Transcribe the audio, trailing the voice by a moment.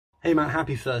Hey Matt,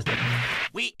 happy Thursday.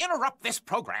 We interrupt this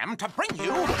program to bring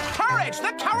you Courage,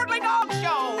 the Cowardly Dog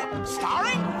Show,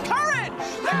 starring Courage,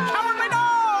 the Cowardly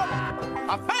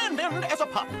Dog. Abandoned as a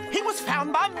pup, he was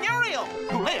found by Muriel,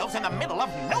 who lives in the middle of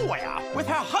nowhere with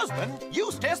her husband,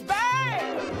 Eustace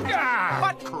Bay.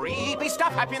 But creepy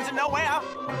stuff happens in nowhere.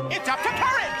 It's up to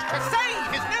Courage to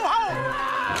save his new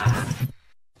home.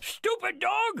 Stupid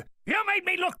dog! You made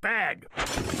me look bad!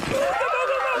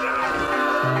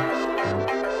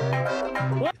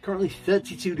 It's currently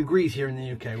 32 degrees here in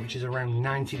the UK, which is around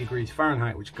 90 degrees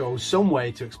Fahrenheit, which goes some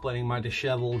way to explaining my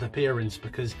disheveled appearance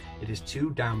because it is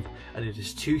too damp and it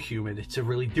is too humid to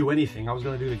really do anything. I was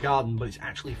going to do the garden, but it's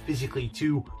actually physically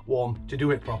too warm to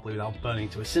do it properly without burning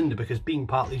to a cinder because being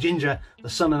partly ginger, the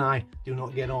sun and I do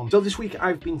not get on. So this week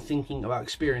I've been thinking about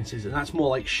experiences, and that's more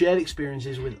like shared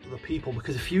experiences with other people,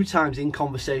 because a few times in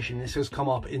conversation this has come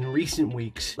up in recent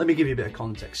weeks. Let me give you a bit of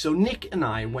context. So Nick and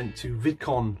I went to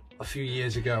VidCon a few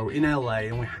years ago in LA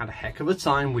and we had a heck of a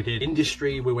time. We did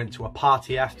industry, we went to a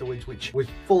party afterwards which was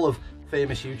full of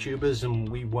famous YouTubers and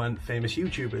we weren't famous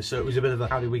YouTubers, so it was a bit of a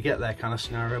how did we get there kind of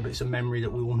scenario, but it's a memory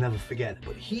that we will never forget.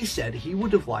 But he said he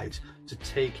would have liked to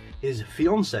take his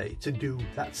fiance to do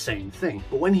that same thing,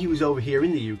 but when he was over here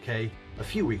in the UK a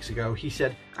few weeks ago he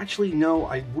said, actually no,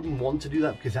 I wouldn't want to do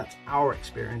that because that's our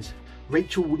experience.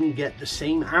 Rachel wouldn't get the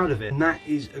same out of it. And that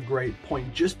is a great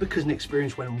point. Just because an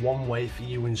experience went one way for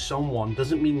you and someone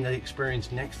doesn't mean that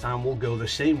experience next time will go the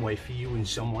same way for you and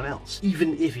someone else.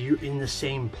 Even if you're in the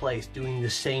same place, doing the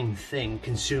same thing,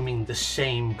 consuming the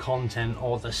same content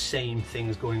or the same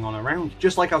things going on around you.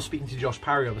 Just like I was speaking to Josh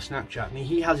Parry over Snapchat, and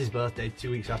he has his birthday 2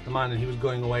 weeks after mine and he was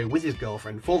going away with his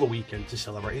girlfriend for the weekend to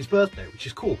celebrate his birthday, which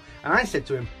is cool. And I said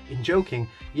to him, in joking,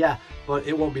 yeah, but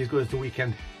it won't be as good as the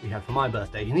weekend we had for my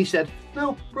birthday. And he said,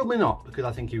 no, probably not, because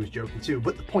I think he was joking too.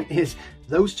 But the point is,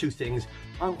 those two things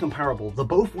aren't comparable. They're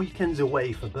both weekends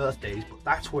away for birthdays, but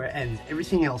that's where it ends.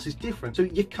 Everything else is different, so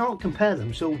you can't compare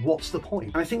them, so what's the point?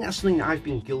 And I think that's something that I've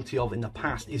been guilty of in the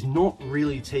past, is not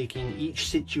really taking each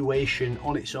situation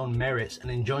on its own merits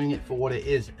and enjoying it for what it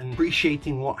is and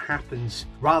appreciating what happens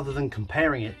rather than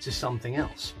comparing it to something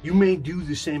else. You may do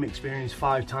the same experience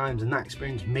 5 times and that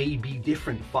experience may be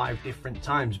different 5 different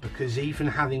times, because even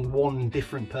having one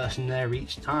different person there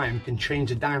each time can change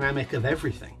the dynamic of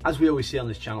everything. As we always say on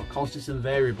this channel, constants and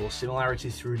variables,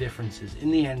 similarities through differences.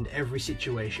 In the end, every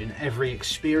situation, every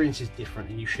experience is different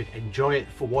and you should enjoy it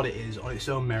for what it is on its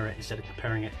own merit instead of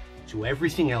comparing it to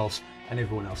everything else and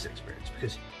everyone else's experience,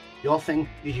 because your thing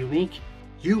is unique,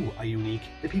 you are unique,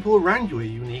 the people around you are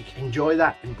unique. Enjoy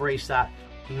that, embrace that,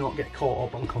 do not get caught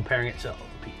up on comparing it to other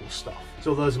people's stuff.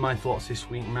 So those are my thoughts this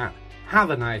week, Matt.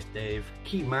 Have a nice day,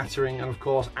 keep mattering, and of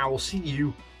course I will see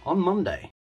you on Monday.